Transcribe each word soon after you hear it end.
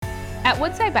At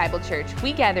Woodside Bible Church,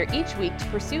 we gather each week to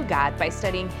pursue God by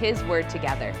studying His Word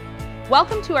together.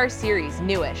 Welcome to our series,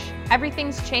 Newish,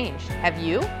 Everything's Changed. Have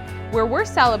you? Where we're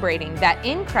celebrating that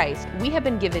in Christ, we have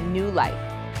been given new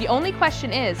life. The only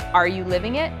question is, are you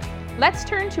living it? Let's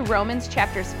turn to Romans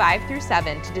chapters 5 through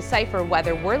 7 to decipher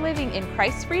whether we're living in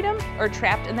Christ's freedom or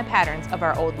trapped in the patterns of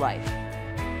our old life.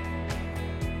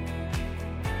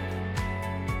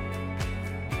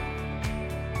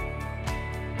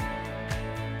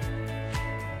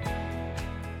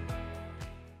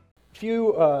 A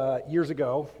few years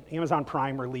ago, Amazon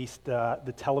Prime released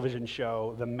the television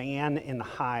show, The Man in the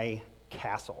High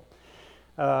Castle.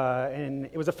 And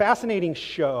it was a fascinating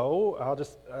show. I'll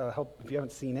just help if you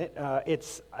haven't seen it.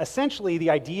 It's essentially the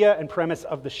idea and premise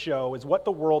of the show is what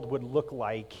the world would look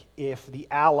like if the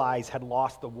Allies had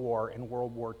lost the war in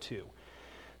World War II.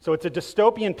 So it's a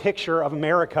dystopian picture of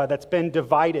America that's been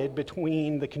divided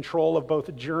between the control of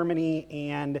both Germany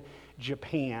and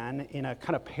Japan in a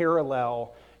kind of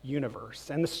parallel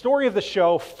universe. And the story of the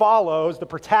show follows the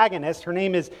protagonist. Her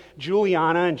name is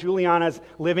Juliana, and Juliana's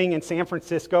living in San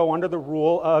Francisco under the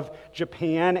rule of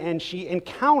Japan, and she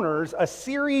encounters a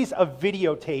series of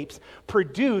videotapes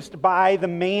produced by the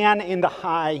Man in the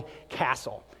High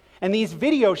Castle. And these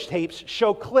videotapes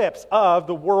show clips of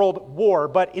the World War,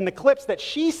 but in the clips that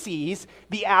she sees,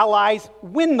 the Allies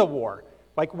win the war,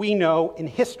 like we know in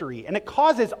history. And it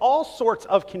causes all sorts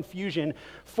of confusion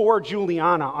for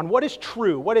Juliana on what is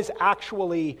true, what is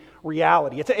actually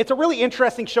reality. It's a really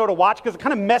interesting show to watch because it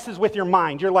kind of messes with your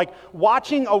mind. You're like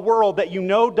watching a world that you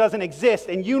know doesn't exist,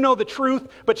 and you know the truth,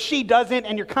 but she doesn't,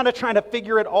 and you're kind of trying to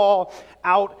figure it all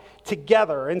out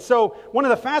together. And so one of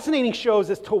the fascinating shows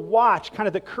is to watch kind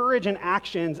of the courage and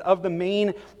actions of the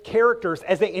main characters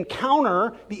as they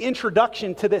encounter the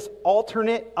introduction to this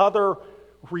alternate other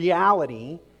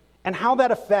reality and how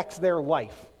that affects their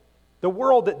life. The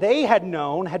world that they had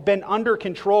known had been under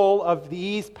control of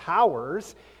these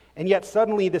powers, and yet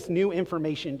suddenly this new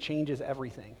information changes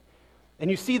everything. And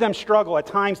you see them struggle at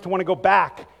times to want to go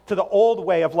back to the old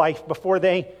way of life before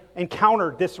they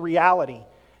encountered this reality.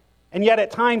 And yet at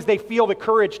times they feel the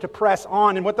courage to press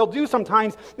on. And what they'll do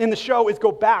sometimes in the show is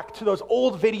go back to those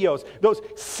old videos, those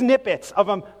snippets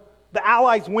of the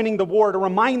Allies winning the war to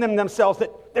remind themselves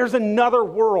that there's another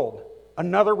world,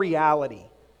 another reality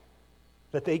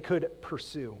that they could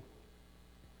pursue.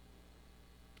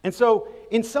 And so,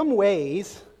 in some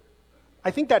ways,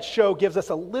 I think that show gives us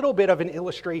a little bit of an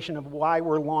illustration of why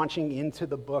we're launching into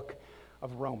the book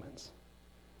of Romans.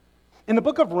 In the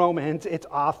book of Romans, its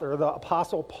author, the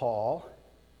Apostle Paul,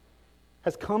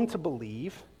 has come to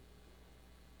believe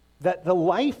that the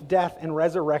life, death, and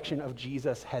resurrection of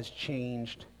Jesus has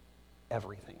changed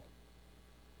everything.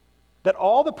 That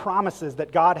all the promises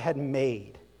that God had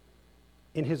made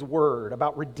in His Word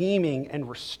about redeeming and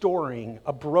restoring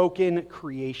a broken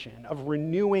creation, of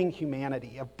renewing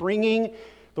humanity, of bringing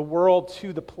the world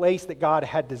to the place that God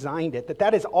had designed it,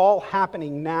 that is all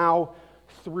happening now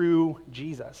through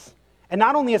Jesus. And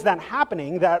not only is that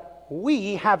happening, that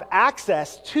we have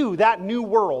access to that new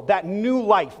world, that new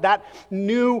life, that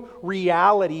new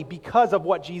reality because of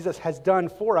what Jesus has done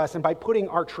for us and by putting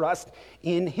our trust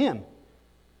in Him.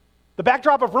 The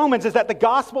backdrop of Romans is that the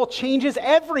gospel changes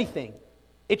everything.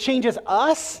 It changes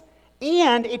us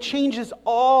and it changes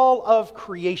all of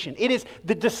creation. It is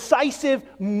the decisive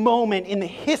moment in the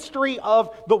history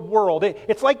of the world.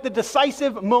 It's like the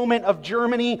decisive moment of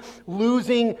Germany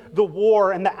losing the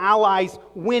war and the Allies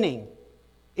winning.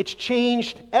 It's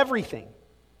changed everything.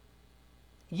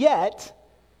 Yet,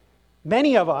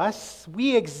 many of us,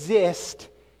 we exist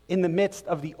in the midst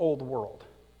of the old world.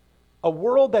 A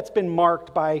world that's been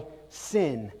marked by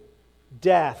sin,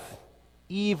 death,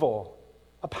 evil,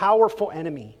 a powerful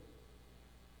enemy.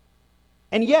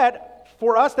 And yet,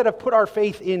 for us that have put our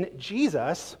faith in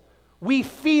Jesus, we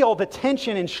feel the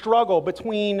tension and struggle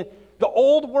between the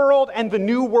old world and the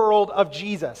new world of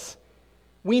Jesus.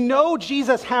 We know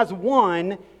Jesus has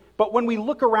won, but when we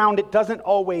look around, it doesn't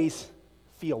always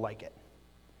feel like it.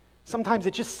 Sometimes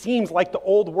it just seems like the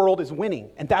old world is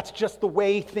winning, and that's just the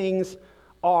way things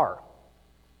are.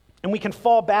 And we can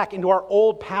fall back into our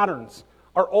old patterns,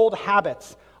 our old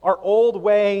habits, our old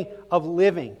way of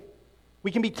living. We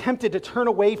can be tempted to turn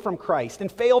away from Christ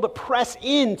and fail to press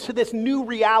into this new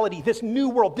reality, this new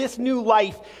world, this new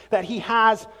life that He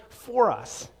has for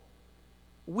us.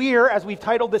 We're, as we've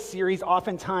titled this series,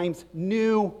 oftentimes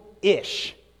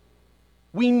new-ish.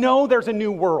 We know there's a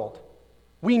new world.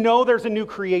 We know there's a new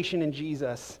creation in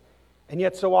Jesus. And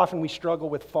yet so often we struggle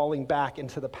with falling back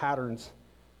into the patterns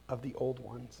of the old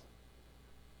ones.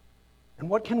 And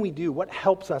what can we do? What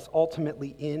helps us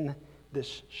ultimately in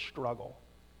this struggle?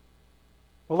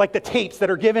 Well, like the tapes that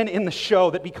are given in the show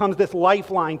that becomes this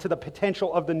lifeline to the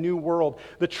potential of the new world,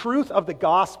 the truth of the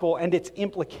gospel and its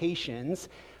implications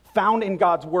found in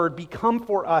God's word become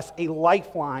for us a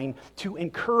lifeline to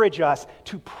encourage us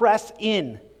to press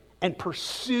in and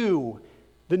pursue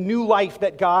the new life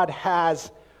that God has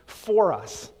for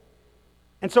us.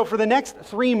 And so for the next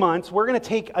 3 months, we're going to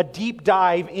take a deep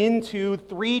dive into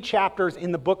 3 chapters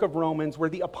in the book of Romans where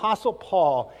the Apostle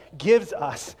Paul gives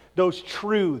us those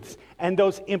truths and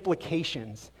those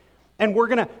implications. And we're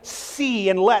going to see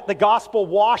and let the gospel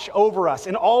wash over us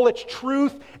in all its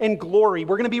truth and glory.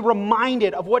 We're going to be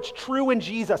reminded of what's true in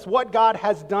Jesus, what God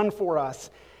has done for us.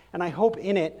 And I hope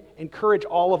in it encourage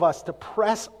all of us to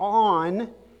press on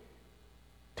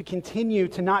to continue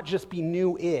to not just be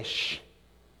new-ish,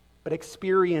 but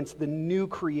experience the new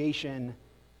creation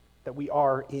that we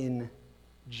are in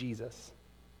Jesus.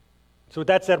 So with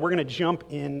that said, we're going to jump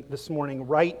in this morning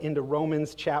right into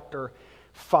Romans chapter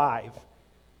 5.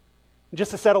 Just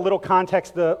to set a little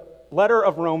context, the letter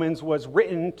of Romans was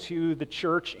written to the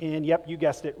church in, yep, you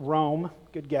guessed it, Rome.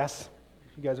 Good guess.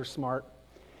 You guys are smart.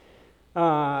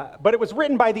 But it was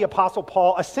written by the Apostle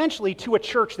Paul essentially to a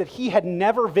church that he had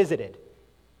never visited.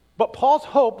 But Paul's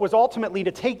hope was ultimately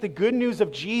to take the good news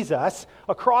of Jesus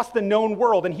across the known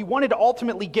world, and he wanted to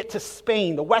ultimately get to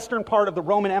Spain, the western part of the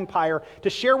Roman Empire, to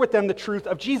share with them the truth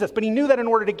of Jesus. But he knew that in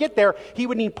order to get there, he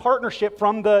would need partnership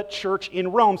from the church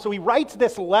in Rome. So he writes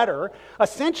this letter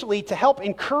essentially to help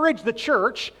encourage the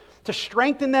church, to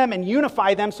strengthen them and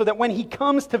unify them so that when he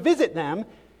comes to visit them,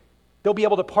 they'll be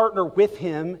able to partner with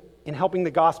him in helping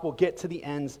the gospel get to the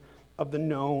ends of the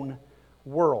known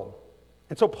world.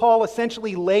 And so Paul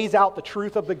essentially lays out the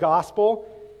truth of the gospel.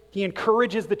 He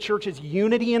encourages the church's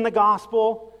unity in the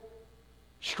gospel,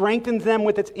 strengthens them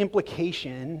with its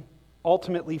implication,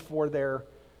 ultimately for their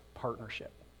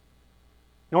partnership.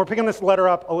 Now we're picking this letter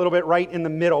up a little bit right in the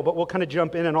middle, but we'll kind of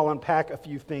jump in and I'll unpack a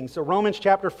few things. So Romans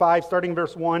chapter 5, starting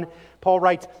verse 1, Paul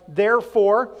writes,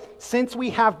 "Therefore, since we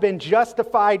have been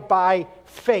justified by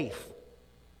faith."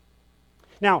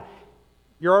 Now,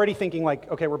 you're already thinking like,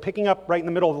 okay, we're picking up right in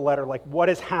the middle of the letter, like what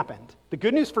has happened? The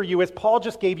good news for you is Paul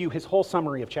just gave you his whole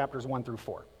summary of chapters 1 through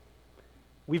 4.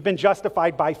 We've been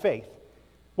justified by faith.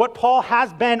 What Paul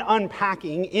has been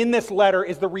unpacking in this letter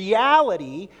is the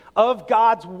reality of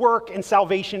God's work and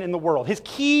salvation in the world. His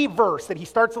key verse that he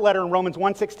starts the letter in Romans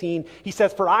 1:16, he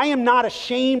says, "For I am not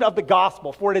ashamed of the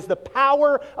gospel, for it is the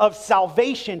power of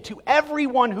salvation to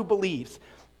everyone who believes,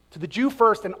 to the Jew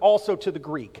first and also to the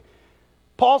Greek."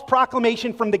 Paul's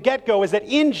proclamation from the get-go is that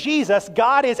in Jesus,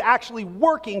 God is actually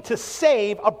working to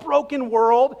save a broken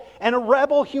world and a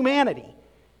rebel humanity.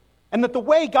 And that the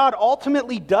way God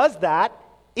ultimately does that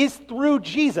is through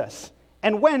Jesus.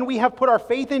 And when we have put our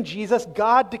faith in Jesus,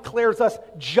 God declares us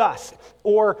just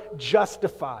or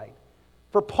justified.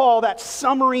 For Paul, that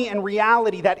summary and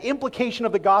reality, that implication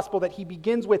of the gospel that he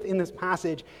begins with in this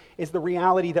passage is the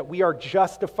reality that we are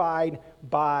justified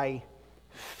by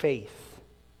faith.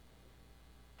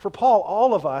 For Paul,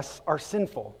 all of us are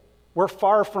sinful. We're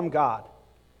far from God.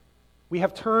 We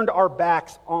have turned our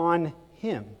backs on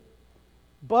him.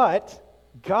 But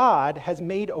God has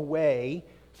made a way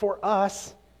for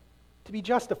us to be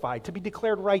justified, to be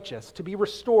declared righteous, to be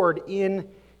restored in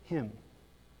him.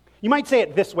 You might say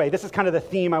it this way. This is kind of the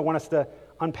theme I want us to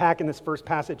unpack in this first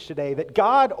passage today, that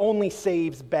God only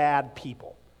saves bad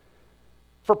people.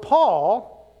 For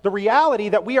Paul, the reality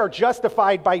that we are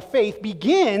justified by faith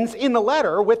begins in the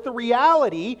letter with the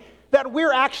reality that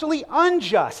we're actually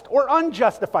unjust or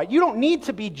unjustified. You don't need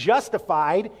to be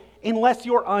justified unless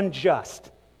you're unjust,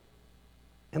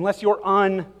 unless you're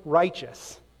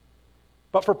unrighteous.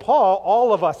 But for Paul,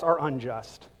 all of us are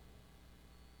unjust.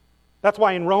 That's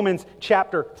why in Romans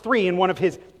chapter 3, in one of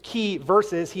his key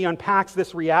verses, he unpacks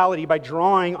this reality by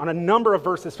drawing on a number of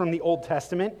verses from the Old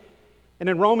Testament. And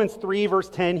in Romans 3, verse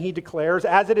 10, he declares,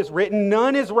 "As it is written,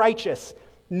 none is righteous,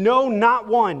 no, not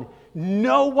one.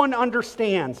 No one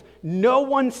understands. No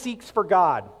one seeks for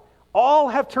God. All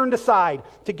have turned aside.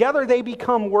 Together they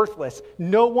become worthless.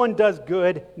 No one does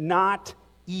good, not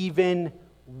even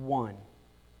one."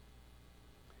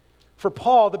 For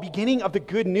Paul, the beginning of the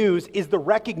good news is the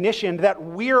recognition that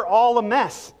we're all a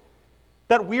mess,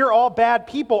 that we're all bad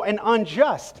people and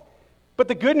unjust. But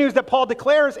the good news that Paul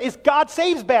declares is God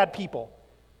saves bad people,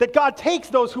 that God takes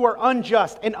those who are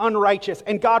unjust and unrighteous,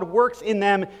 and God works in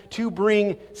them to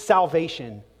bring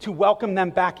salvation, to welcome them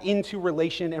back into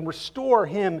relation and restore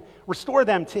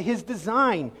them to his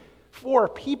design for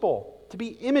people to be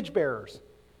image bearers.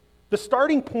 The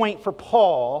starting point for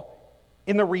Paul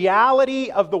in the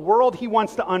reality of the world he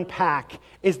wants to unpack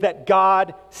is that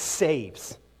God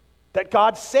saves. That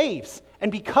God saves.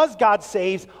 And because God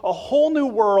saves, a whole new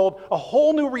world, a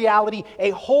whole new reality, a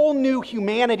whole new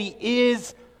humanity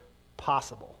is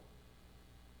possible.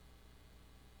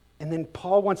 And then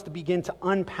Paul wants to begin to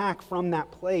unpack from that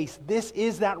place. This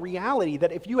is that reality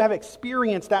that if you have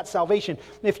experienced that salvation,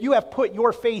 if you have put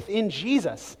your faith in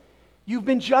Jesus, you've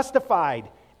been justified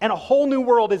and a whole new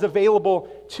world is available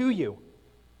to you.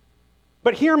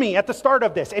 But hear me at the start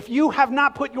of this. If you have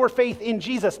not put your faith in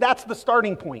Jesus, that's the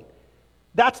starting point.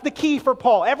 That's the key for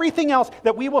Paul. Everything else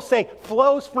that we will say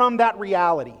flows from that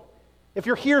reality. If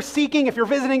you're here seeking, if you're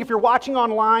visiting, if you're watching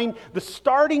online, the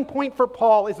starting point for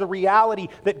Paul is the reality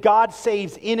that God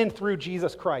saves in and through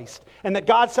Jesus Christ, and that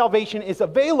God's salvation is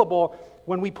available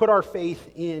when we put our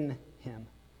faith in him.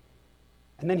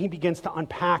 And then he begins to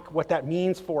unpack what that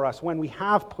means for us when we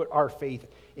have put our faith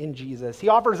in Jesus. He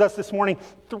offers us this morning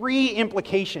 3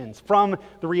 implications from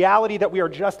the reality that we are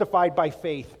justified by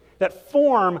faith that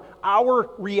form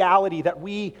our reality that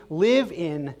we live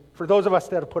in for those of us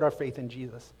that have put our faith in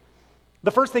Jesus. The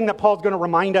first thing that Paul's going to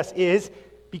remind us is,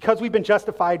 because we've been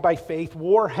justified by faith,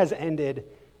 war has ended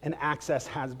and access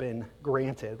has been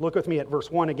granted. Look with me at verse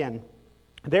 1 again.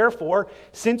 Therefore,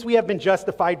 since we have been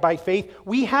justified by faith,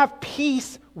 we have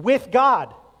peace with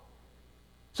God.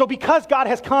 So because God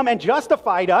has come and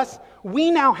justified us, we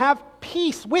now have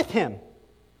peace with him.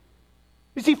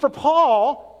 You see, for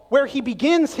Paul, where he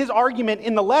begins his argument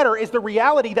in the letter is the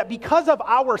reality that because of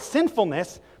our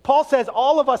sinfulness, Paul says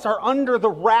all of us are under the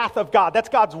wrath of God. That's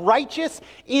God's righteous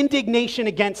indignation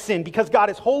against sin. Because God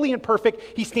is holy and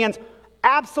perfect, he stands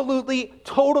absolutely,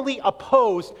 totally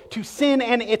opposed to sin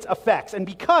and its effects. And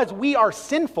because we are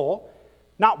sinful,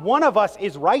 not one of us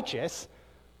is righteous,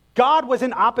 God was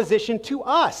in opposition to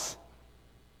us.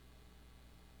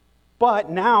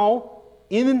 But now,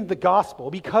 in the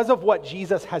gospel, because of what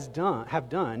Jesus has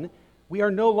done, we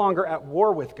are no longer at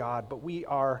war with God, but we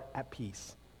are at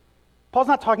peace. Paul's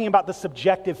not talking about the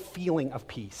subjective feeling of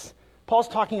peace. Paul's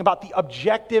talking about the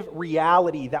objective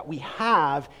reality that we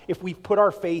have if we've put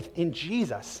our faith in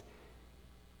Jesus.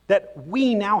 That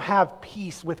we now have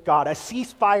peace with God. A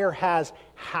ceasefire has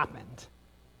happened.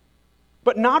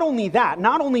 But not only that,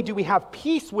 not only do we have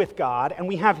peace with God and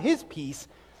we have his peace,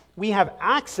 we have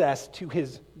access to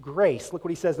his grace. Look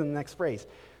what he says in the next phrase.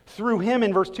 Through him,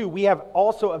 in verse 2, we have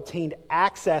also obtained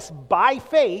access by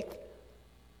faith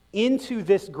into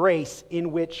this grace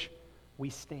in which we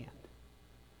stand.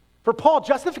 For Paul,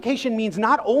 justification means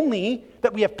not only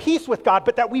that we have peace with God,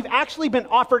 but that we've actually been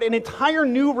offered an entire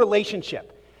new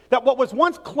relationship. That what was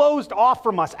once closed off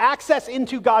from us, access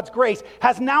into God's grace,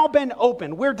 has now been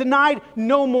opened. We're denied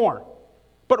no more.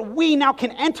 But we now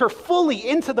can enter fully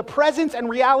into the presence and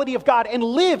reality of God and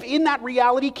live in that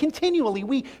reality continually.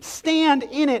 We stand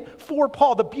in it for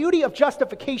Paul. The beauty of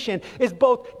justification is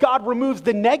both God removes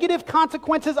the negative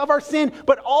consequences of our sin,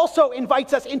 but also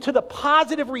invites us into the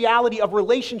positive reality of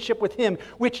relationship with him,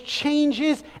 which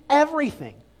changes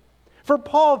everything. For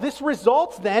Paul, this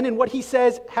results then in what he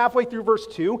says halfway through verse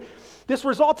 2. This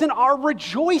results in our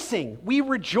rejoicing. We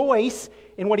rejoice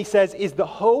in what he says is the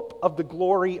hope of the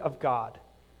glory of God.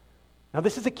 Now,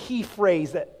 this is a key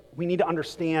phrase that we need to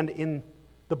understand in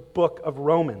the book of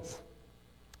Romans.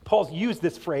 Paul's used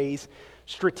this phrase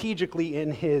strategically in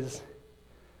his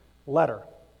letter.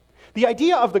 The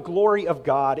idea of the glory of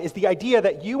God is the idea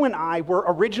that you and I were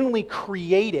originally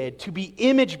created to be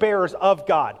image bearers of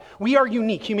God. We are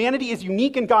unique. Humanity is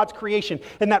unique in God's creation,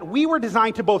 and that we were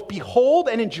designed to both behold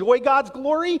and enjoy God's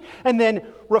glory and then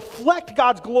reflect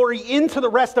God's glory into the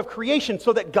rest of creation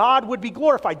so that God would be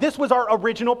glorified. This was our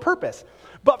original purpose.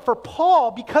 But for Paul,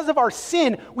 because of our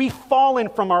sin, we've fallen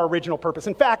from our original purpose.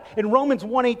 In fact, in Romans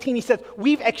 1:18, he says,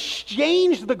 we've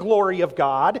exchanged the glory of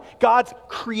God, God's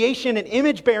creation and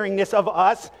image-bearingness of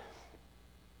us,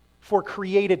 for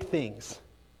created things.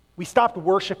 We stopped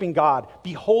worshiping God,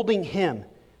 beholding him,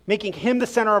 making him the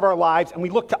center of our lives, and we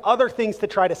looked to other things to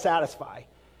try to satisfy.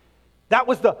 That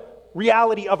was the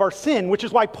reality of our sin, which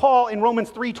is why Paul in Romans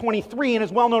 3:23 in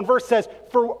his well-known verse says,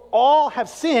 for all have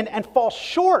sinned and fall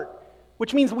short,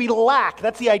 which means we lack.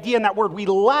 That's the idea in that word. We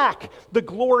lack the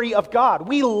glory of God.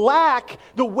 We lack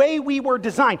the way we were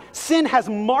designed. Sin has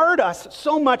marred us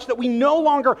so much that we no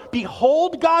longer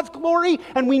behold God's glory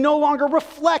and we no longer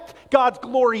reflect God's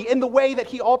glory in the way that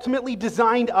he ultimately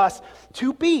designed us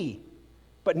to be.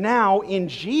 But now in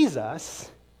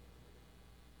Jesus,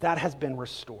 that has been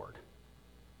restored.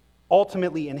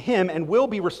 Ultimately in him, and will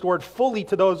be restored fully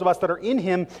to those of us that are in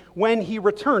him when he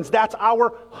returns. That's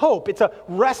our hope. It's a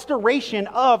restoration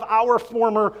of our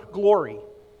former glory.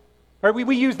 Right?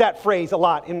 We use that phrase a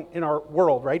lot in our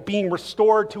world, right? Being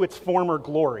restored to its former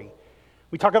glory.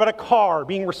 We talk about a car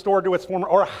being restored to its former,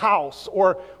 or a house,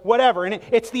 or whatever. And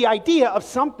it's the idea of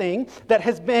something that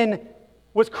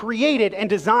was created and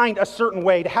designed a certain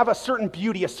way to have a certain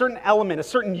beauty, a certain element, a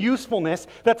certain usefulness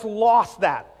that's lost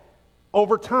that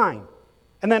over time.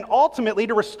 And then ultimately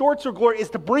to restore it to glory is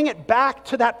to bring it back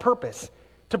to that purpose,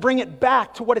 to bring it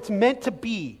back to what it's meant to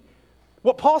be.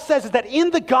 What Paul says is that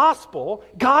in the gospel,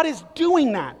 God is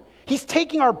doing that. He's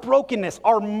taking our brokenness,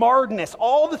 our marredness,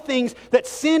 all the things that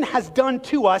sin has done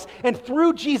to us, and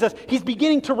through Jesus, he's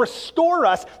beginning to restore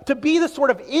us to be the sort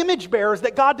of image bearers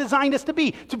that God designed us to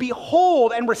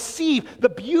behold and receive the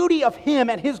beauty of him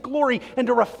and his glory, and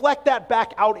to reflect that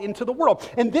back out into the world.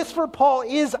 And this for Paul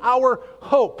is our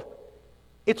hope.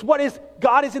 It's what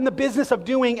God is in the business of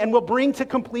doing and will bring to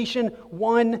completion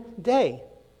one day.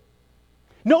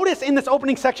 Notice in this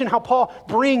opening section how Paul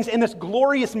brings in this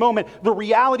glorious moment the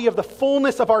reality of the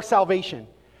fullness of our salvation.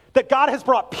 That God has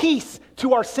brought peace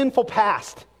to our sinful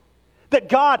past. That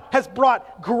God has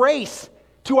brought grace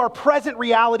to our present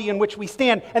reality in which we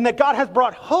stand. And that God has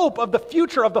brought hope of the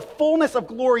future, of the fullness of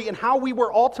glory and how we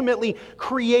were ultimately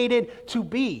created to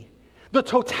be. The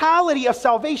totality of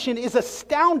salvation is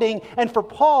astounding, and for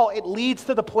Paul, it leads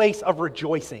to the place of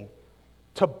rejoicing.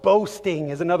 To boasting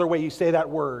is another way you say that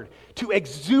word. To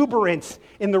exuberance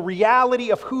in the reality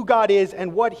of who God is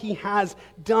and what he has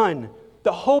done.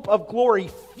 The hope of glory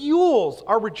fuels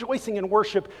our rejoicing and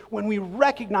worship when we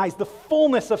recognize the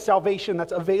fullness of salvation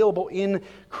that's available in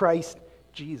Christ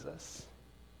Jesus.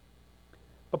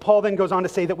 But Paul then goes on to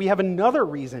say that we have another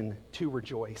reason to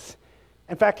rejoice.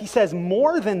 In fact, he says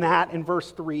more than that in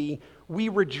verse 3, we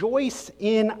rejoice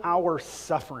in our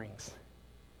sufferings.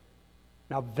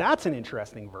 Now, that's an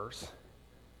interesting verse.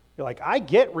 You're like, I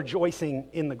get rejoicing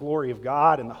in the glory of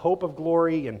God and the hope of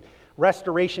glory and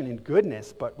restoration and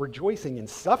goodness, but rejoicing in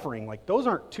suffering, like those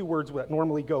aren't two words that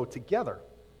normally go together.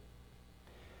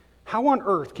 How on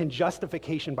earth can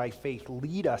justification by faith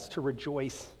lead us to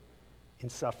rejoice in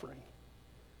suffering?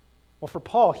 Well, for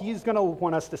Paul, he's going to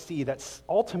want us to see that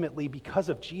ultimately, because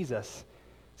of Jesus,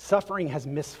 suffering has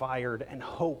misfired and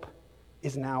hope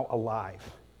is now alive.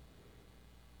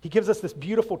 He gives us this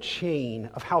beautiful chain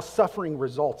of how suffering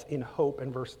results in hope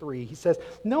in verse 3. He says,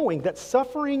 knowing that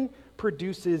suffering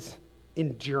produces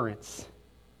endurance.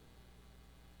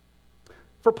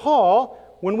 For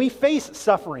Paul, when we face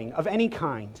suffering of any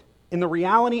kind in the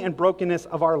reality and brokenness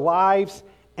of our lives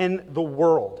and the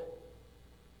world,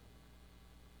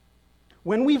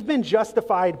 when we've been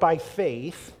justified by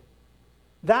faith,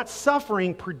 that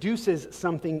suffering produces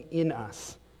something in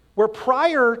us. Where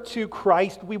prior to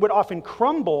Christ, we would often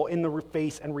crumble in the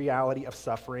face and reality of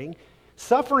suffering,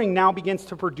 suffering now begins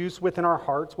to produce within our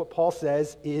hearts what Paul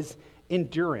says is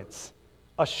endurance,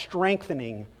 a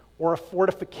strengthening or a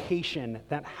fortification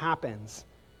that happens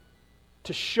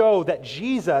to show that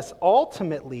Jesus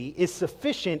ultimately is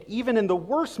sufficient even in the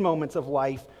worst moments of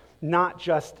life, not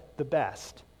just the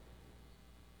best.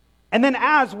 And then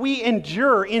as we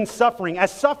endure in suffering,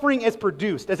 as suffering is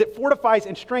produced, as it fortifies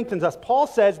and strengthens us, Paul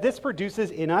says this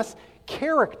produces in us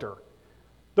character.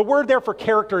 The word there for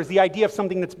character is the idea of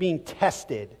something that's being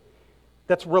tested,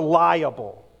 that's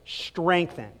reliable,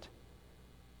 strengthened.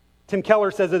 Tim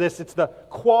Keller says of this, it's the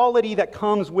quality that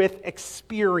comes with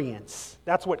experience.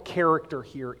 That's what character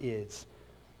here is.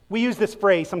 We use this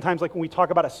phrase sometimes like when we talk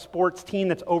about a sports team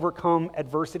that's overcome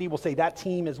adversity, we'll say that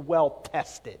team is well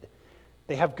tested.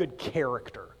 They have good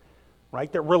character,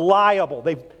 right? They're reliable.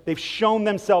 They've shown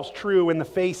themselves true in the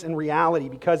face and reality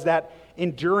because that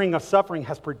enduring of suffering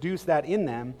has produced that in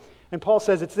them. And Paul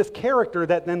says it's this character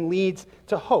that then leads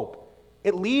to hope.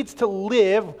 It leads to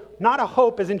live, not a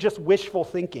hope as in just wishful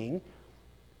thinking.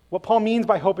 What Paul means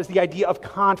by hope is the idea of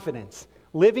confidence,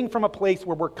 living from a place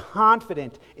where we're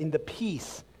confident in the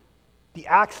peace, the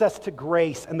access to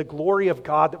grace, and the glory of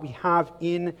God that we have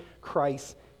in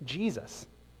Christ Jesus.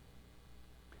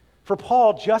 For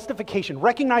Paul, justification,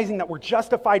 recognizing that we're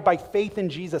justified by faith in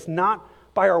Jesus, not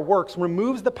by our works,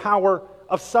 removes the power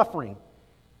of suffering.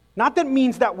 Not that it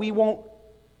means that we won't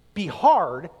be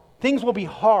hard. Things will be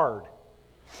hard.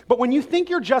 But when you think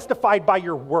you're justified by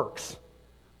your works,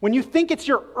 when you think it's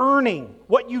your earning,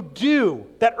 what you do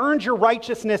that earns your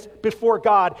righteousness before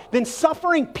God, then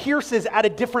suffering pierces at a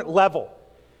different level.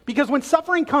 Because when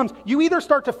suffering comes, you either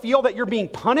start to feel that you're being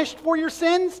punished for your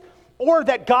sins, or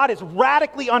that God is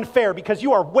radically unfair because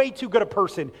you are way too good a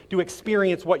person to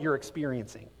experience what you're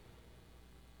experiencing.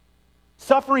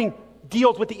 Suffering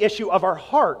deals with the issue of our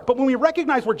heart. But when we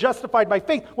recognize we're justified by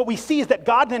faith, what we see is that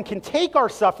God then can take our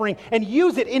suffering and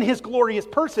use it in his glorious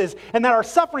purposes, and that our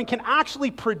suffering can actually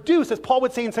produce, as Paul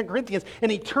would say in 2 Corinthians, an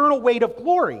eternal weight of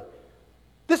glory.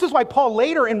 This is why Paul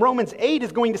later in Romans 8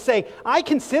 is going to say, I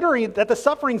consider that the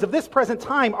sufferings of this present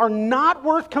time are not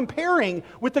worth comparing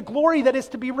with the glory that is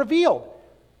to be revealed.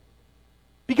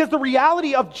 Because the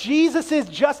reality of Jesus'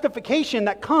 justification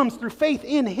that comes through faith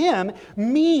in him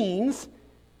means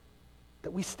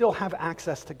that we still have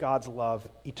access to God's love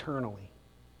eternally.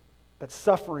 That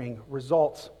suffering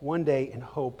results one day in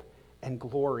hope and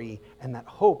glory, and that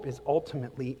hope is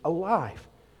ultimately alive.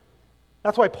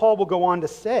 That's why Paul will go on to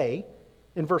say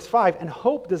in verse 5, and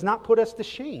hope does not put us to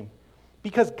shame,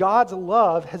 because God's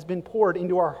love has been poured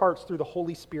into our hearts through the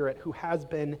Holy Spirit who has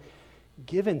been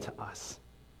given to us.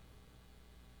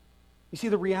 You see,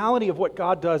 the reality of what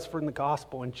God does for in the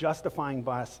gospel and justifying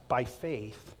us by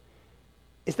faith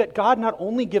is that God not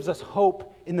only gives us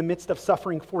hope in the midst of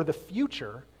suffering for the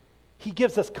future, he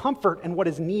gives us comfort in what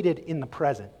is needed in the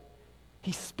present.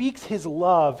 He speaks his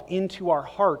love into our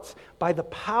hearts by the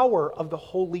power of the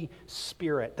Holy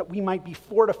Spirit, that we might be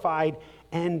fortified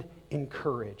and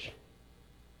encouraged.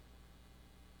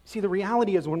 See, the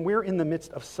reality is when we're in the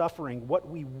midst of suffering, what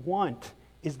we want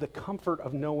is the comfort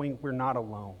of knowing we're not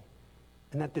alone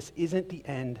and that this isn't the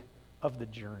end of the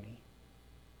journey.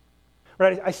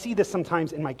 Right? I see this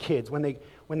sometimes in my kids when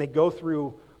they go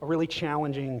through a really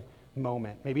challenging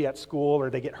moment, maybe at school, or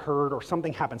they get hurt or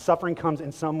something happens. Suffering comes in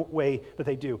some way that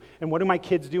they do. And what do my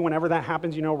kids do whenever that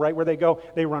happens? You know, right where they go?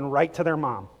 They run right to their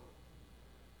mom.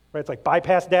 Right? It's like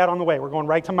bypass dad on the way. We're going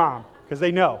right to mom because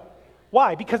they know.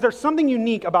 Why? Because there's something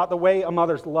unique about the way a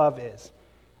mother's love is.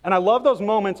 And I love those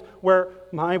moments where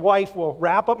my wife will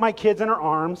wrap up my kids in her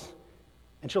arms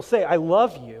and she'll say, I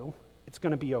love you. It's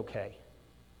going to be okay.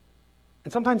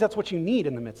 And sometimes that's what you need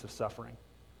in the midst of suffering.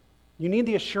 You need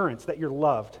the assurance that you're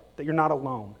loved, that you're not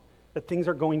alone, that things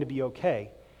are going to be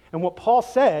okay. And what Paul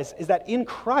says is that in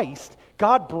Christ,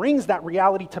 God brings that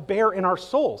reality to bear in our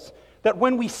souls. That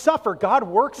when we suffer, God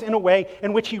works in a way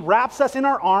in which he wraps us in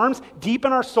our arms, deep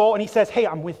in our soul, and he says, hey,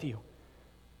 I'm with you.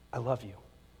 I love you.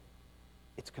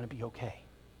 It's going to be okay.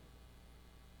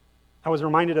 I was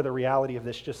reminded of the reality of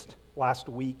this just last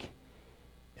week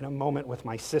in a moment with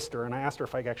my sister, and I asked her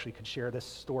if I actually could share this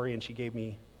story, and she gave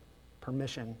me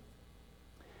permission.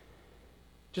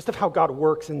 Just of how God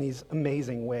works in these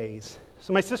amazing ways.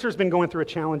 So my sister's been going through a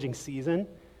challenging season.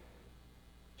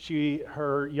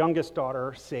 Her youngest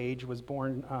daughter, Sage, was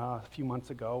born a few months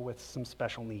ago with some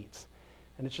special needs.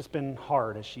 And it's just been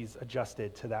hard as she's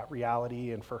adjusted to that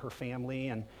reality and for her family.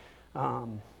 And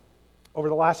over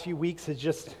the last few weeks has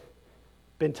just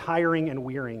been tiring and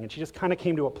wearying. And she just kind of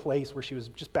came to a place where she was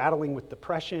just battling with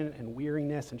depression and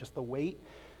weariness and just the weight.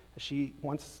 She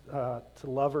wants to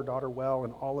love her daughter well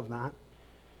and all of that.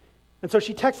 And so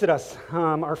she texted us,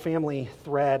 our family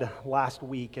thread last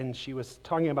week, and she was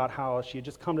talking about how she had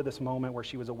just come to this moment where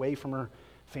she was away from her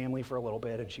family for a little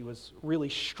bit, and she was really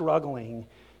struggling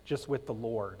just with the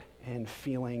Lord and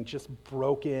feeling just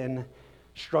broken,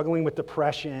 struggling with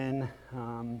depression.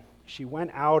 She went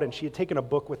out and she had taken a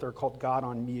book with her called God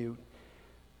on Mute.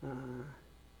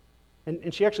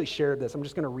 And she actually shared this. I'm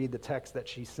just going to read the text that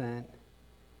she sent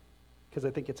because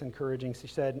I think it's encouraging. She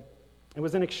said, it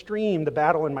was an extreme, the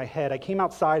battle in my head. I came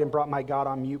outside and brought my God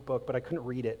on Mute book, but I couldn't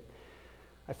read it.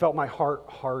 I felt my heart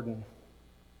harden.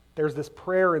 There's this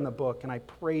prayer in the book, and I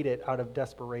prayed it out of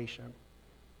desperation.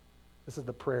 This is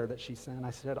the prayer that she sent.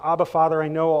 I said, Abba, Father, I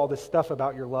know all this stuff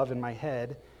about your love in my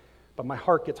head, but my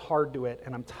heart gets hard to it,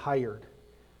 and I'm tired.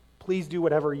 Please do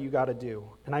whatever you got to do,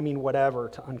 and I mean whatever,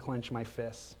 to unclench my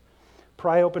fists.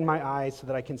 Pry open my eyes so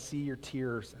that I can see your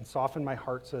tears, and soften my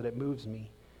heart so that it moves me.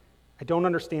 I don't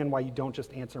understand why you don't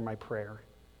just answer my prayer,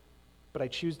 but I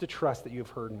choose to trust that you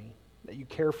have heard me, that you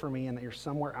care for me, and that you're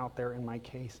somewhere out there in my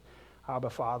case.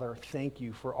 Abba, Father, thank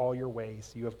you for all your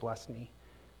ways you have blessed me.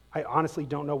 I honestly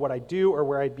don't know what I'd do or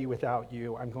where I'd be without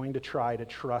you. I'm going to try to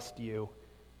trust you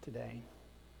today.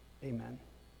 Amen.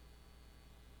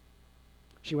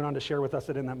 She went on to share with us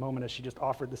that in that moment as she just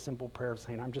offered the simple prayer of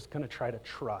saying, I'm just going to try to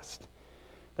trust.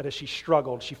 That as she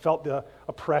struggled, she felt the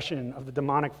oppression of the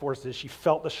demonic forces. She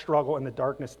felt the struggle and the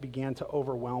darkness began to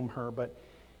overwhelm her. But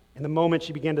in the moment,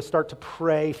 she began to start to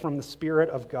pray from the Spirit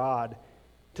of God,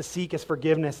 to seek his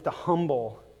forgiveness, to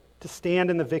humble, to stand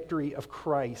in the victory of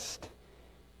Christ.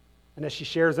 And as she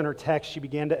shares in her text, she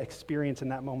began to experience in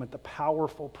that moment the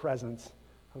powerful presence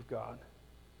of God.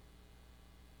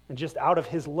 And just out of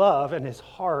his love and his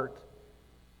heart,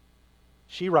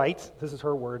 she writes, this is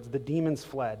her words, the demons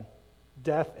fled.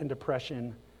 Death and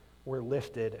depression were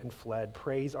lifted and fled.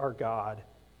 Praise our God.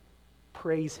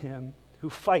 Praise him who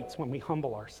fights when we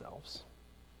humble ourselves.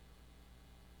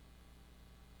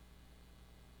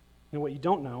 And what you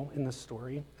don't know in this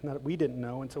story, and that we didn't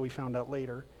know until we found out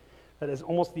later, that is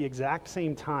almost the exact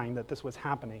same time that this was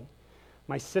happening,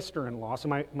 my sister-in-law, so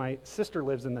my sister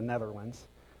lives in the Netherlands.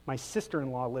 My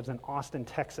sister-in-law lives in Austin,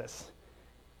 Texas.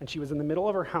 And she was in the middle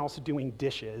of her house doing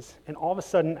dishes, and all of a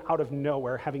sudden, out of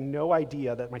nowhere, having no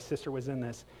idea that my sister was in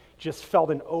this, just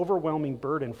felt an overwhelming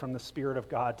burden from the Spirit of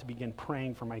God to begin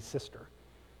praying for my sister.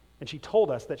 And she told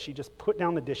us that she just put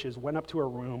down the dishes, went up to her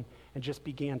room, and just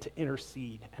began to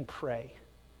intercede and pray.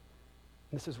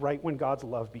 And this is right when God's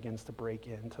love begins to break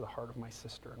into the heart of my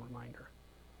sister and remind her.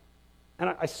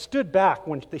 And I stood back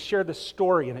when they shared this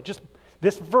story, and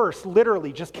this verse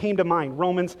literally just came to mind,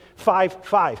 Romans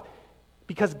 5:5.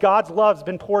 Because God's love's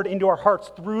been poured into our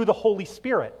hearts through the Holy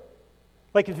Spirit.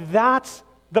 Like, that's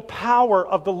the power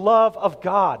of the love of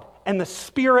God and the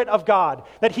Spirit of God,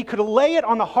 that he could lay it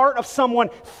on the heart of someone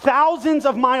thousands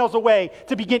of miles away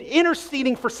to begin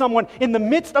interceding for someone in the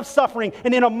midst of suffering.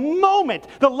 And in a moment,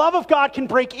 the love of God can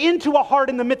break into a heart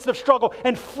in the midst of struggle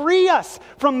and free us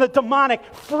from the demonic,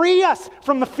 free us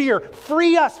from the fear,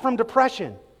 free us from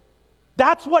depression.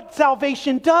 That's what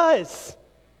salvation does.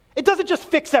 It doesn't just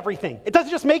fix everything. It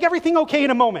doesn't just make everything okay in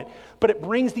a moment, but it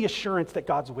brings the assurance that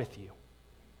God's with you,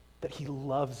 that he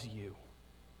loves you.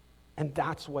 And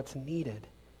that's what's needed.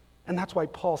 And that's why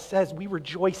Paul says we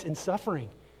rejoice in suffering,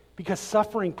 because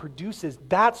suffering produces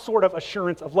that sort of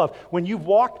assurance of love. When you've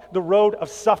walked the road of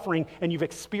suffering and you've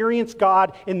experienced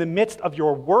God in the midst of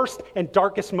your worst and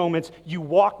darkest moments, you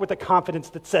walk with a confidence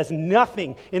that says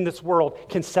nothing in this world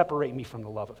can separate me from the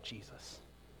love of Jesus.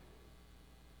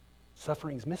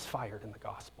 Suffering's misfired in the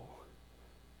gospel,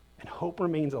 and hope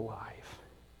remains alive.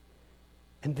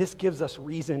 And this gives us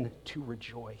reason to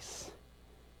rejoice.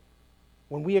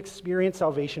 When we experience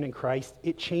salvation in Christ,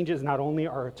 it changes not only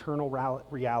our eternal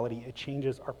reality, it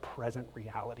changes our present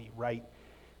reality right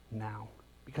now.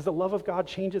 Because the love of God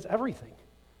changes everything.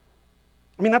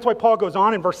 I mean, that's why Paul goes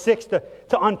on in verse 6 to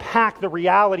unpack the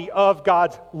reality of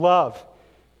God's love.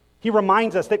 He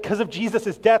reminds us that because of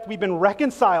Jesus' death, we've been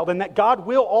reconciled and that God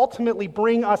will ultimately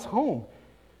bring us home.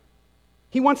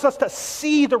 He wants us to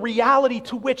see the reality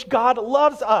to which God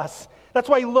loves us. That's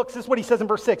why this is what he says in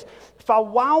verse 6. For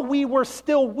while we were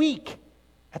still weak,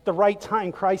 at the right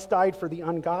time, Christ died for the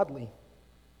ungodly.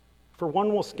 For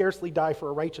one will scarcely die for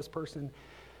a righteous person,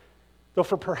 though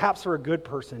perhaps for a good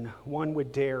person, one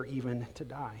would dare even to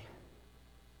die.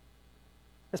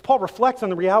 As Paul reflects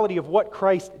on the reality of what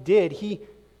Christ did, he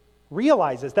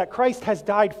realizes that Christ has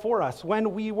died for us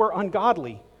when we were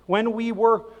ungodly, when we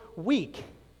were weak.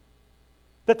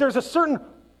 That there's a certain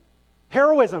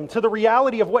heroism to the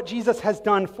reality of what Jesus has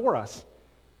done for us.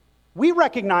 We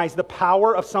recognize the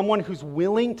power of someone who's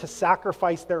willing to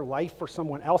sacrifice their life for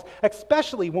someone else,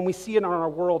 especially when we see it in our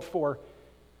world for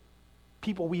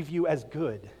people we view as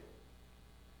good.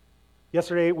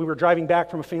 Yesterday, we were driving back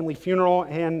from a family funeral,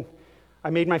 and I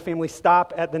made my family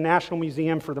stop at the National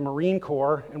Museum for the Marine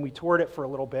Corps, and we toured it for a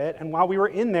little bit. And while we were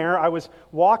in there, I was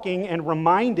walking and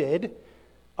reminded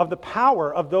of the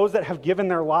power of those that have given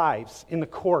their lives in the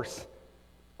course,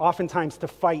 oftentimes to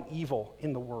fight evil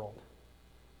in the world.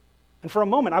 And for a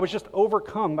moment, I was just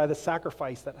overcome by the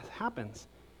sacrifice that happens.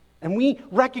 And we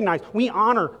recognize, we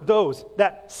honor those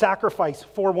that sacrifice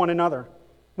for one another.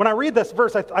 When I read this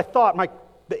verse, I thought,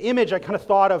 the image I kind of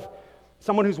thought of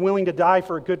someone who's willing to die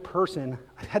for a good person.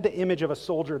 I had the image of a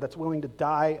soldier that's willing to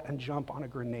die and jump on a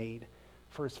grenade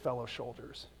for his fellow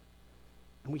soldiers.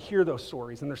 And we hear those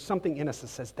stories, and there's something in us that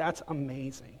says, that's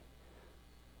amazing.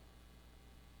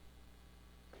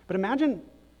 But imagine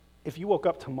if you woke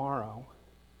up tomorrow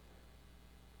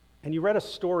and you read a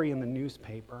story in the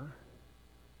newspaper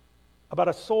about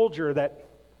a soldier that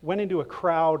went into a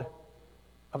crowd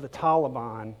of the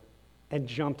Taliban and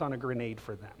jumped on a grenade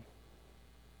for them.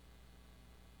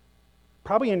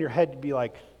 Probably in your head you'd be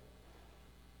like,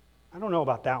 I don't know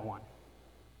about that one.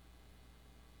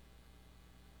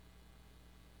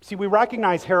 See, we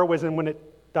recognize heroism when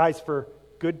it dies for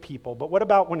good people, but what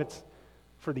about when it's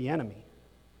for the enemy?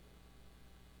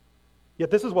 Yet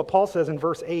this is what Paul says in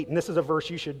verse 8, and this is a verse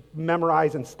you should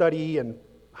memorize and study and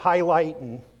highlight.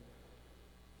 And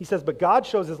he says, but God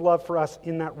shows his love for us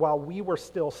in that while we were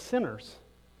still sinners,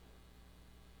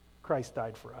 Christ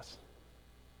died for us.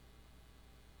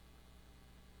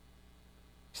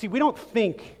 See, we don't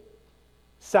think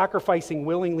sacrificing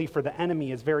willingly for the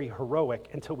enemy is very heroic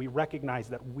until we recognize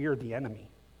that we're the enemy.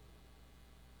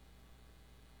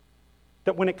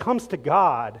 That when it comes to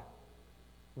God,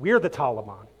 we're the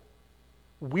Taliban.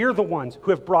 We're the ones who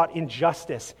have brought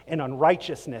injustice and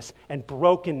unrighteousness and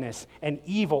brokenness and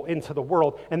evil into the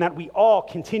world, and that we all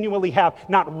continually have.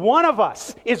 Not one of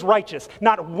us is righteous.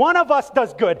 Not one of us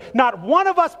does good. Not one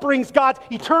of us brings God's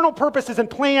eternal purposes and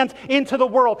plans into the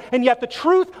world. And yet the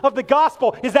truth of the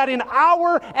gospel is that in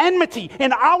our enmity,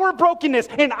 in our brokenness,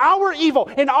 in our evil,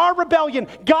 in our rebellion,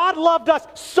 God loved us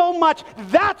so much.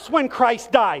 That's when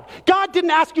Christ died. God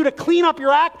didn't ask you to clean up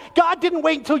your act. God didn't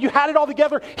wait until you had it all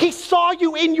together. He saw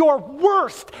you in your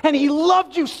worst, and he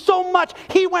loved you so much,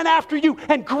 he went after you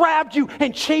and grabbed you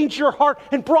and changed your heart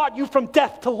and brought you from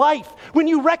death to life. When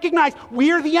you recognize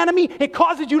we're the enemy, it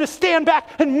causes you to stand back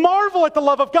and marvel at the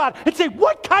love of God and say,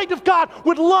 what kind of God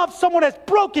would love someone as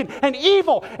broken and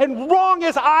evil and wrong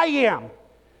as I am?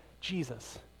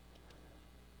 Jesus.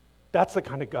 That's the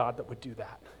kind of God that would do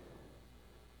that.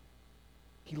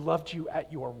 He loved you at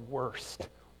your worst.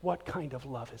 What kind of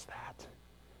love is that?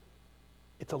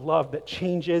 It's a love that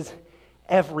changes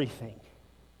everything.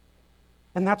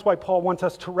 And that's why Paul wants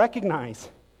us to recognize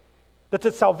that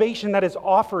the salvation that is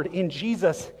offered in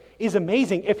Jesus is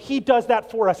amazing. If he does that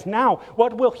for us now,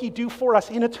 what will he do for us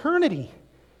in eternity?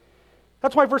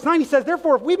 That's why verse 9 he says,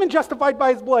 therefore, if we've been justified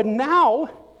by his blood now,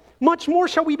 much more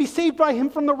shall we be saved by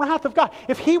him from the wrath of God.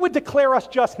 If he would declare us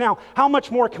just now, how much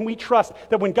more can we trust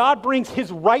that when God brings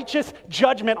his righteous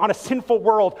judgment on a sinful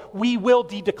world, we will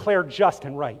be declared just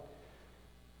and right?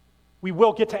 We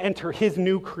will get to enter his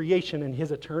new creation and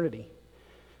his eternity.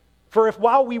 For if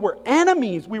while we were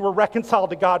enemies, we were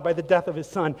reconciled to God by the death of his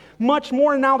Son, much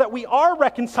more now that we are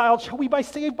reconciled, shall we be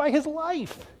saved by his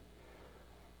life.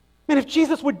 And if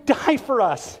Jesus would die for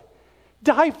us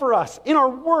in our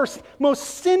worst, most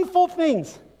sinful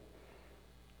things.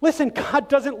 Listen, God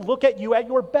doesn't look at you at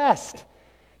your best.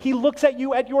 He looks at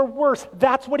you at your worst.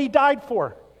 That's what he died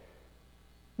for.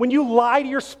 When you lie to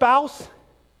your spouse,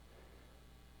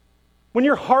 when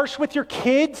you're harsh with your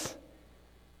kids,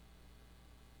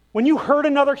 when you hurt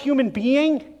another human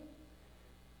being,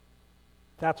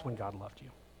 that's when God loved you.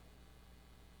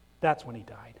 That's when he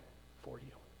died for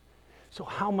you. So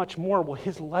how much more will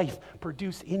his life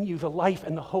produce in you the life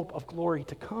and the hope of glory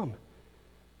to come?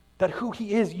 That who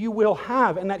he is, you will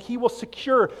have, and that he will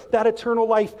secure that eternal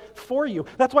life for you.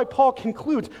 That's why Paul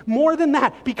concludes, more than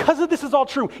that, because of this is all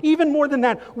true, even more than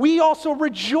that, we also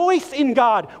rejoice in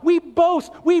God. We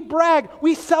boast, we brag,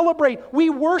 we celebrate,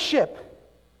 we worship.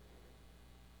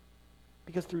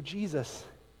 Because through Jesus,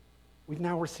 we've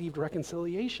now received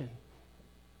reconciliation.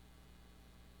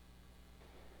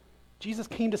 Jesus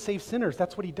came to save sinners.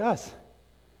 That's what he does.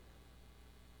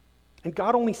 And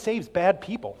God only saves bad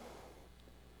people.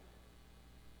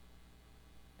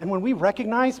 And when we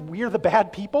recognize we're the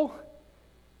bad people,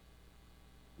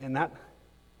 and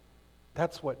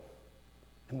that's what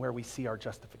and where we see our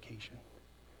justification.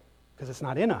 Because it's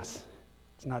not in us.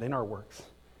 It's not in our works.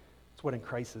 It's what in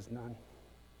Christ is done.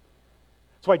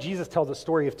 That's why Jesus tells a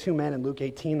story of two men in Luke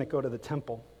 18 that go to the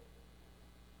temple.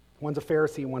 One's a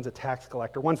Pharisee, one's a tax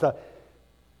collector. One's the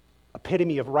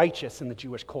epitome of righteous in the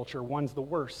Jewish culture. One's the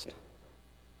worst.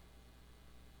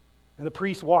 And the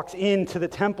priest walks into the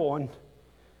temple and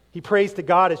he prays to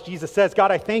God as Jesus says, God,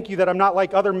 I thank you that I'm not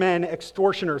like other men,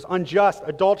 extortioners, unjust,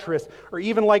 adulterous, or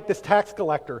even like this tax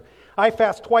collector. I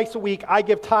fast twice a week. I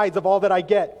give tithes of all that I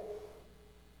get.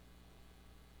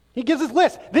 He gives his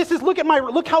list.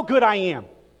 Look how good I am.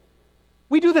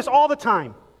 We do this all the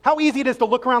time. How easy it is to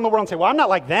look around the world and say, well, I'm not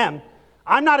like them.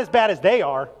 I'm not as bad as they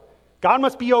are. God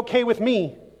must be okay with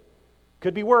me.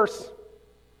 Could be worse.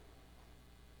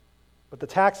 But the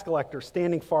tax collector,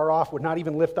 standing far off, would not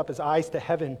even lift up his eyes to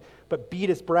heaven, but beat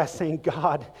his breast, saying,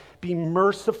 God, be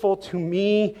merciful to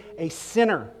me, a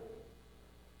sinner.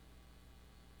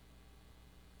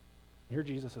 Hear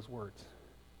Jesus' words.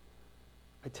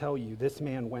 I tell you, this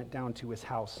man went down to his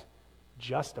house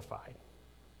justified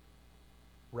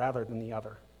rather than the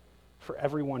other. For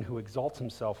everyone who exalts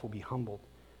himself will be humbled,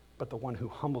 but the one who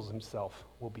humbles himself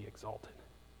will be exalted.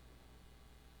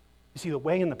 You see, the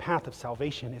way in the path of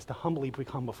salvation is to humbly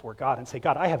become before God and say,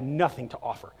 God, I have nothing to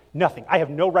offer. Nothing. I have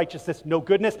no righteousness, no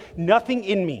goodness, nothing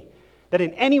in me that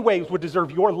in any ways would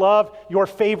deserve your love, your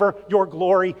favor, your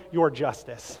glory, your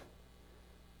justice.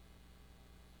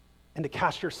 And to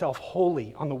cast yourself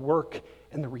wholly on the work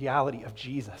and the reality of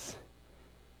Jesus.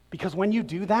 Because when you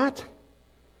do that,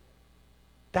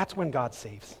 that's when God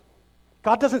saves.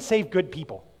 God doesn't save good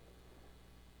people.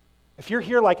 If you're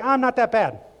here like, I'm not that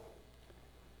bad,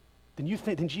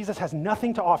 then Jesus has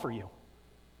nothing to offer you.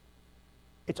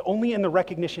 It's only in the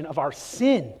recognition of our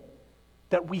sin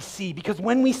that we see. Because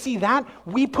when we see that,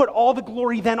 we put all the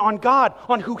glory then on God,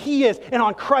 on who he is, and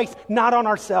on Christ, not on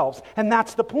ourselves. And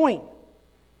that's the point.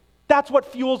 That's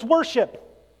what fuels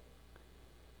worship.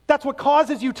 That's what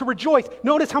causes you to rejoice.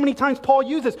 Notice how many times Paul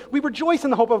uses, we rejoice in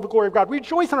the hope of the glory of God. We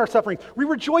rejoice in our sufferings. We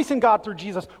rejoice in God through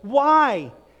Jesus.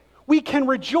 Why? We can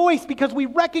rejoice because we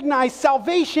recognize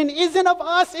salvation isn't of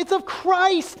us, it's of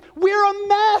Christ. We're a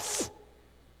mess.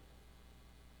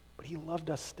 But he loved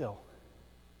us still.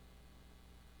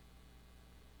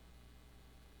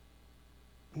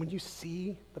 When you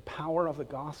see the power of the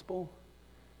gospel,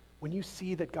 when you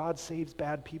see that God saves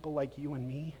bad people like you and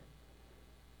me,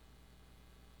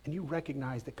 and you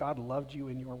recognize that God loved you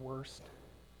in your worst,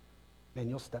 then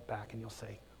you'll step back and you'll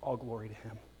say, all glory to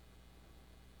him.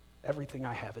 Everything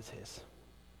I have is his.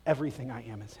 Everything I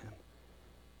am is him.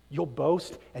 You'll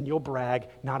boast and you'll brag,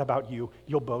 not about you.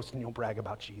 You'll boast and you'll brag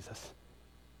about Jesus.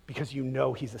 Because you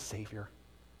know he's a Savior.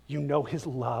 You know his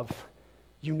love.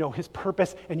 You know his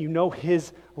purpose and you know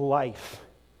his life.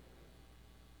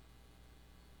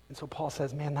 And so Paul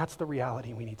says, man, that's the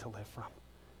reality we need to live from.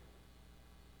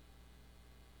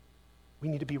 We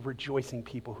need to be rejoicing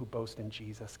people who boast in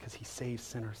Jesus because he saves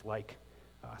sinners like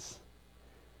us.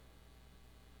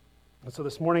 And so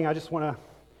this morning I just want to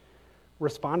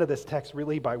respond to this text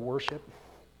really by worship,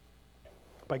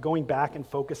 by going back and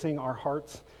focusing our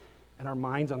hearts and our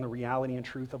minds on the reality and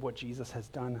truth of what Jesus has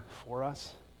done for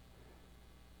us.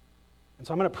 And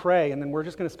so I'm going to pray, and then we're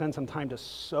just going to spend some time to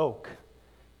soak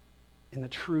in the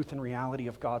truth and reality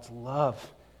of God's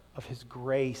love, of his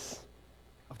grace,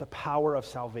 of the power of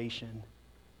salvation.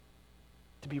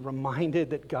 To be reminded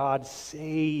that God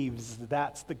saves.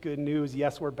 That's the good news.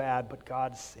 Yes, we're bad, but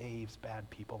God saves bad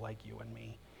people like you and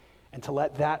me. And to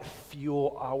let that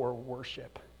fuel our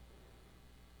worship.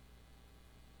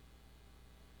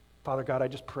 Father God, I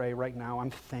just pray right now, I'm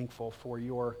thankful for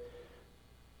your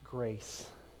grace.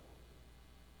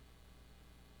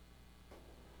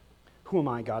 Who am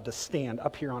I, God, to stand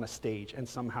up here on a stage and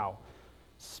somehow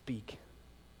speak?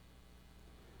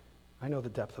 I know the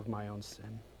depth of my own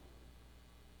sin.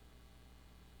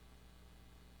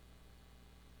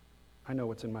 I know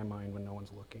what's in my mind when no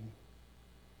one's looking.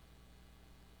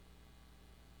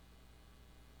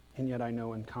 And yet I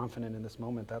know and confident in this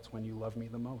moment that's when you love me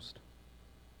the most.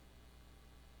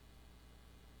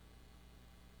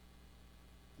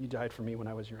 You died for me when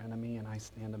I was your enemy, and I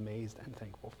stand amazed and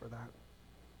thankful for that.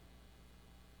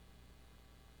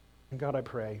 And God, I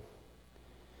pray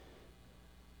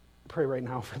right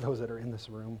now for those that are in this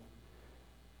room.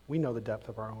 We know the depth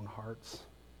of our own hearts.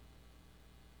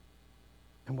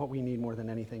 And what we need more than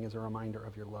anything is a reminder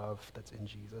of your love that's in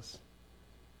Jesus.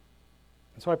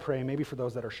 And so I pray, maybe for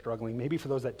those that are struggling, maybe for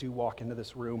those that do walk into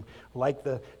this room like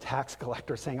the tax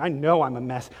collector saying, I know I'm a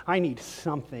mess, I need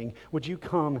something. Would you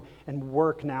come and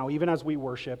work now, even as we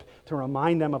worship, to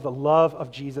remind them of the love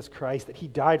of Jesus Christ, that he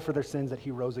died for their sins, that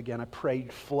he rose again. I pray,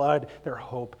 flood their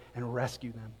hope and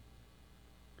rescue them.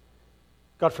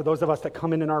 God, for those of us that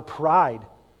come in our pride,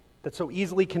 that so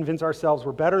easily convince ourselves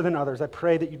we're better than others, I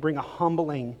pray that you bring a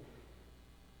humbling,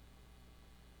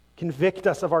 convict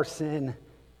us of our sin,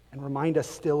 and remind us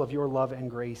still of your love and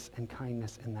grace and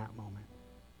kindness in that moment.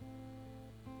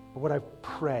 But what I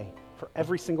pray for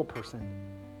every single person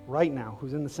right now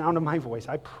who's in the sound of my voice,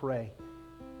 I pray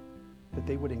that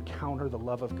they would encounter the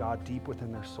love of God deep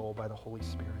within their soul by the Holy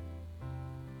Spirit.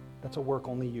 That's a work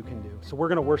only you can do. So we're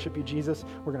going to worship you, Jesus.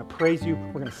 We're going to praise you.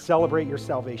 We're going to celebrate your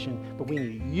salvation. But we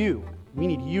need you. We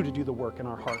need you to do the work in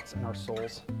our hearts and our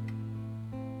souls,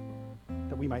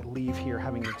 that we might leave here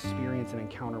having an experience and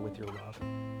encounter with your love.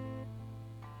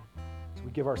 So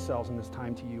we give ourselves in this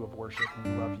time to you of worship,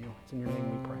 and we love you. It's in your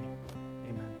name we pray.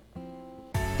 Amen.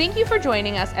 Thank you for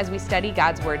joining us as we study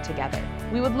God's Word together.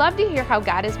 We would love to hear how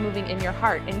God is moving in your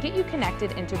heart and get you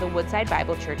connected into the Woodside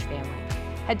Bible Church family.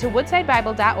 Head to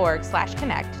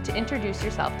woodsidebible.org/connect to introduce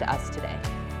yourself to us today.